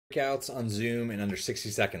Breakouts on Zoom in under 60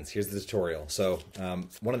 seconds. Here's the tutorial. So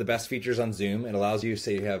one of the best features on Zoom, it allows you,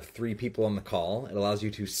 say you have 3 people on the call, it allows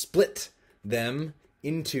you to split them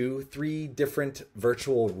into 3 different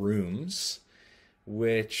virtual rooms,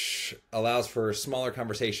 which allows for smaller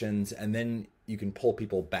conversations, and then you can pull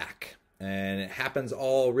people back. And it happens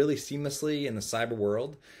all really seamlessly in the cyber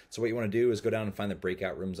world. So what you want to do is go down and find the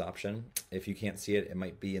Breakout Rooms option. If you can't see it, it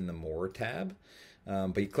might be in the More tab.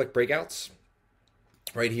 But you click Breakouts.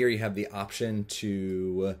 Right here you have the option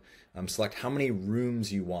to select how many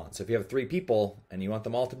rooms you want. So if you have 3 people and you want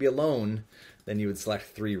them all to be alone, then you would select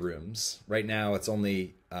 3 rooms. Right now it's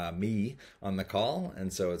only me on the call,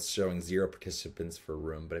 and so it's showing 0 participants per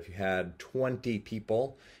room. But if you had 20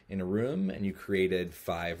 people in a room and you created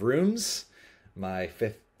 5 rooms, my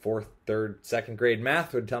 5th, 4th, 3rd, 2nd grade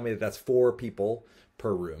math would tell me that that's 4 people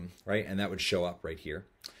per room, right? And that would show up right here.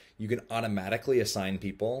 You can automatically assign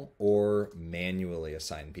people or manually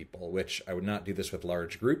assign people, which I would not do this with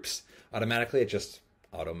large groups. Automatically, it just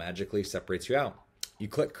auto-magically separates you out. You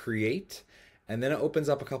click Create, and then it opens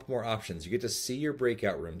up a couple more options. You get to see your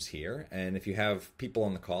breakout rooms here, and if you have people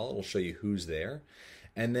on the call, it'll show you who's there.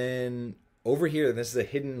 And then over here, this is a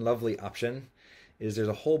hidden lovely option, is there's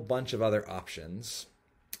a whole bunch of other options.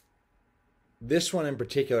 This one in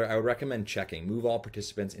particular, I would recommend checking. Move all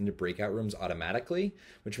participants into breakout rooms automatically,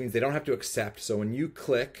 which means they don't have to accept. So when you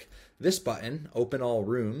click this button, open all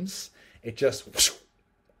rooms, it just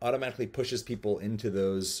automatically pushes people into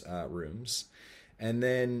those rooms. And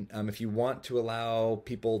then if you want to allow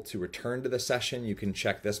people to return to the session, you can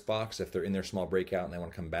check this box if they're in their small breakout and they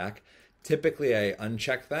want to come back. Typically, I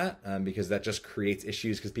uncheck that because that just creates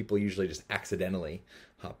issues because people usually just accidentally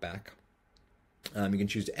hop back. You can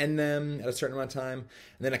choose to end them at a certain amount of time.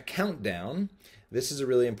 And then a countdown. This is a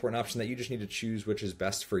really important option that you just need to choose which is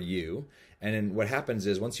best for you. And then what happens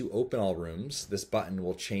is once you open all rooms, this button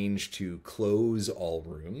will change to close all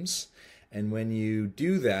rooms. And when you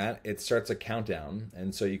do that, it starts a countdown.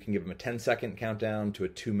 And so you can give them a 10-second countdown to a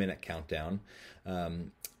 2-minute countdown.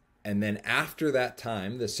 And then after that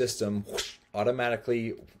time, the system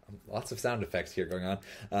automatically, lots of sound effects here going on,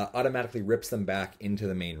 automatically rips them back into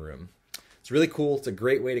the main room. It's really cool. It's a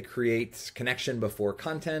great way to create connection before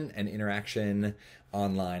content and interaction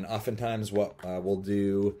online. Oftentimes what we'll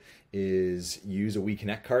do is use a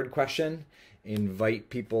WeConnect card question, invite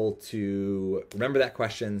people to remember that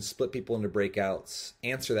question, split people into breakouts,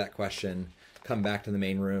 answer that question, come back to the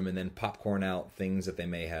main room, and then popcorn out things that they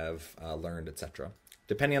may have learned, etc.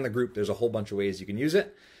 Depending on the group, there's a whole bunch of ways you can use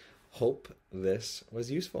it. Hope this was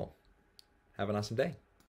useful. Have an awesome day.